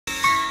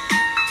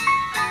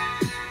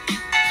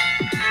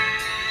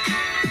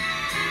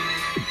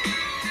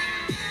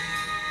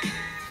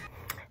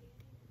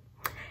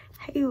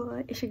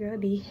it's your girl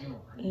D,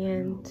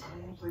 and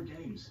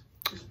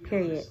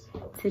period.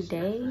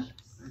 Today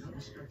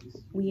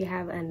we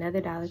have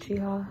another Dollar Tree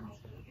haul,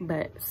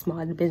 but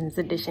small business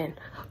edition.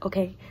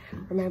 Okay,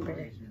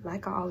 remember,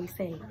 like I always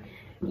say,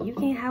 you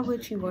can have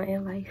what you want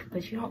in life,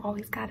 but you don't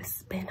always gotta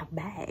spend a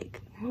bag.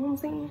 You know what I'm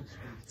saying?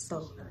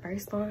 So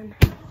first on,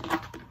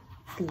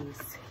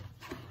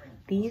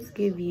 these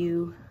give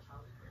you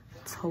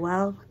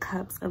 12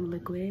 cups of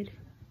liquid.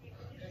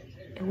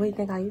 And what do you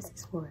think I use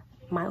this for?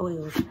 My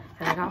oils,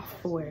 and I got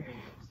 4.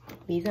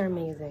 These are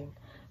amazing.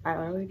 I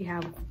already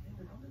have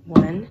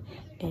one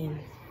in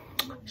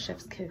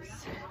Chef's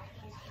Kiss.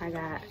 I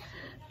got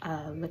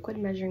a liquid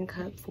measuring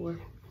cup for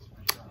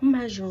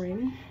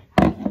measuring.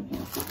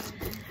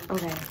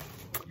 Okay,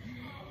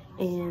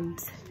 and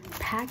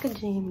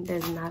packaging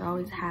does not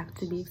always have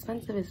to be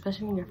expensive,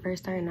 especially when you're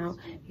first starting out.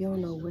 You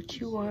don't know what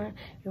you want,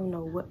 you don't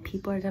know what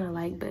people are gonna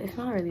like, but it's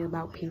not really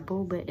about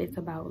people, but it's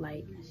about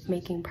like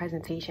making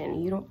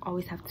presentation. You don't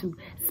always have to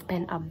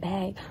spend a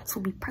bag to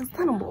be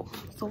presentable.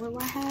 So what do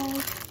I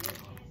have?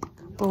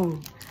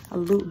 Boom, a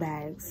loot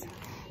bags.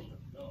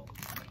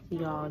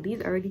 Y'all,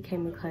 these already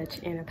came in clutch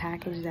in a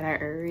package that I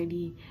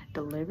already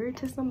delivered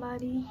to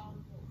somebody.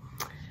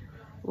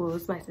 Well, it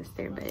was my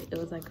sister, but it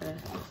was like a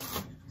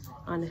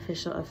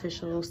unofficial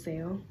official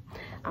sale.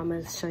 I'm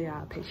gonna show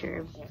y'all a picture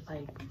of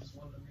like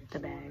the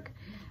bag.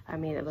 I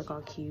made it look all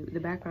cute. The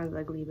background's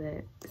ugly,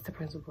 but it's the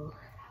principle.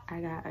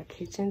 I got a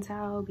kitchen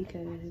towel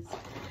because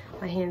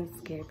my hands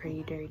get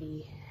pretty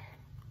dirty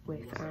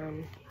with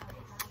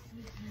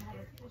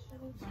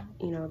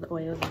you know, the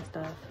oils and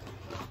stuff.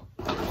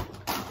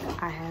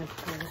 I have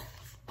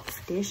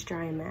a dish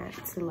drying mat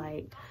to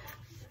like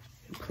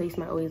place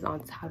my oils on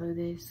top of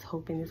this,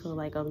 hoping this will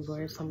like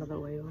absorb some of the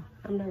oil.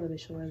 I'm not really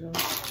sure though.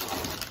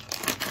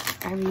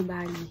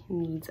 Everybody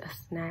needs a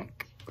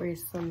snack or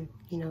some,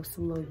 you know,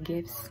 some little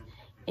gifts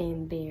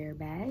in their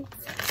bags.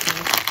 So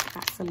I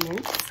got some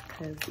mints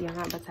because y'all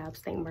not about to have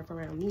stink breath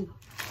around me.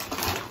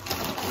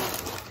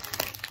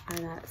 I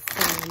got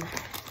some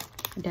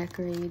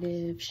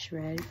decorative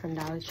shred from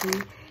Dollar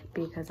Tree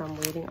because I'm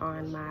waiting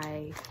on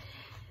my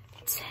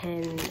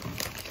 10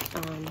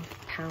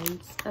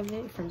 pounds of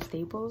it from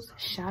Staples.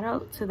 Shout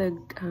out to the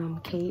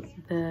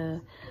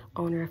the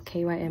owner of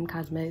KYM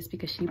Cosmetics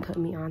because she put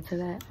me onto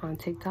that on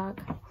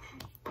TikTok.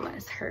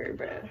 Bless her,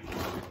 bro.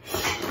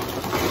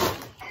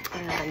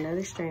 I got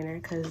another strainer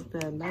because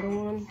the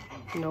metal one,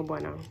 no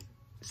bueno.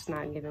 It's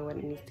not giving what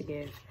it needs to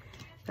give.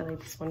 I feel like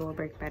this one will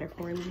work better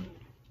for me.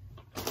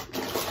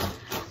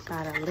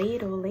 Got a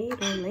ladle.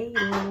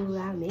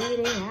 I made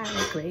it out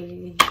of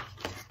clay.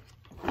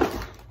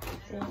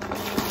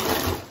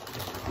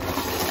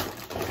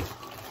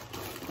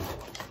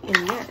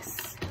 And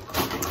yes,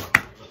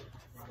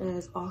 that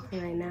is all for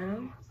right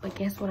now. But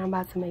guess what I'm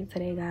about to make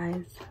today,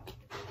 guys?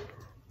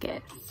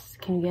 Guess.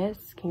 Can you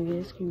guess? Can you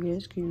guess? Can you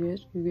guess? Can you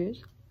guess? Can you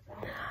guess?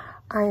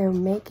 I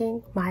am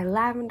making my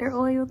lavender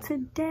oil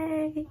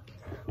today.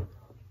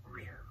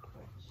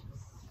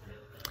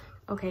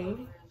 Okay.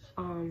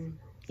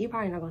 You're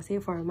probably not gonna see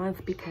it for a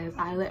month because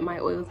I let my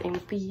oils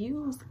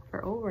infuse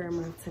for over a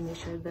month to make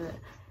sure the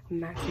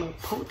maximum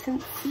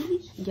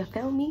potency, you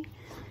feel me?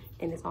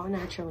 And it's all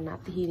natural,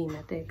 not the heating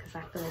method, because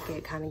I feel like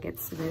it kind of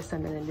gets rid of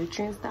some of the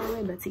nutrients that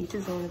way. But to each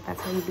his own. If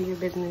that's how you do your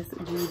business,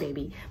 do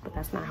baby. But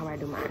that's not how I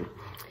do mine.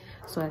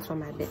 So that's why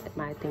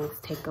my things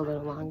take a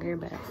little longer.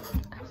 But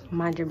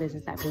mind your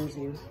business, that pays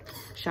you.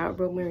 Shout out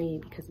Bro Marie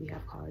because we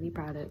have quality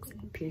products,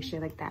 pure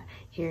shit like that.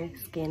 Hair,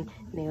 skin,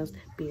 nails,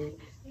 beard,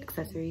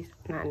 accessories,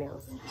 not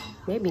nails.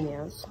 Maybe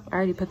nails. I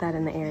already put that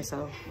in the air,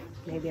 so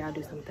maybe I'll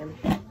do something.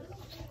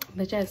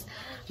 But yes,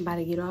 I'm about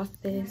to get off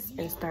this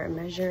and start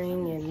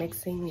measuring and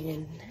mixing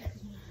and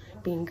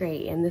being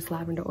great. And this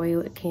lavender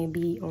oil, it can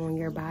be on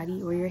your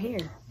body or your hair.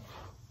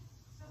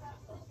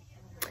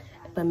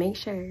 But make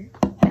sure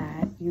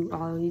that you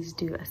always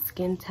do a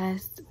skin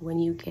test when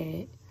you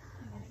get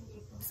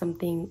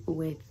something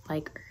with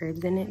like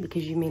herbs in it,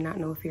 because you may not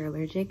know if you're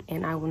allergic,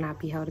 and I will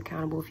not be held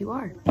accountable if you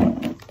are.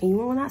 And you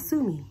will not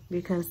sue me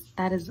because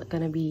that is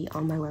gonna be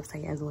on my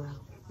website as well.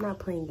 I'm not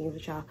playing games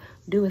with y'all.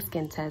 Do a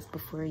skin test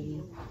before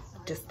you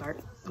just start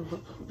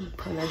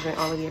putting measuring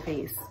all over your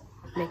face.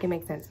 Make it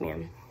make sense,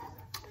 ma'am.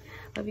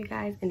 Love you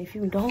guys. And if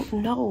you don't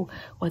know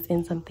what's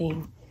in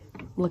something,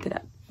 look it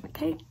up,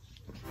 okay?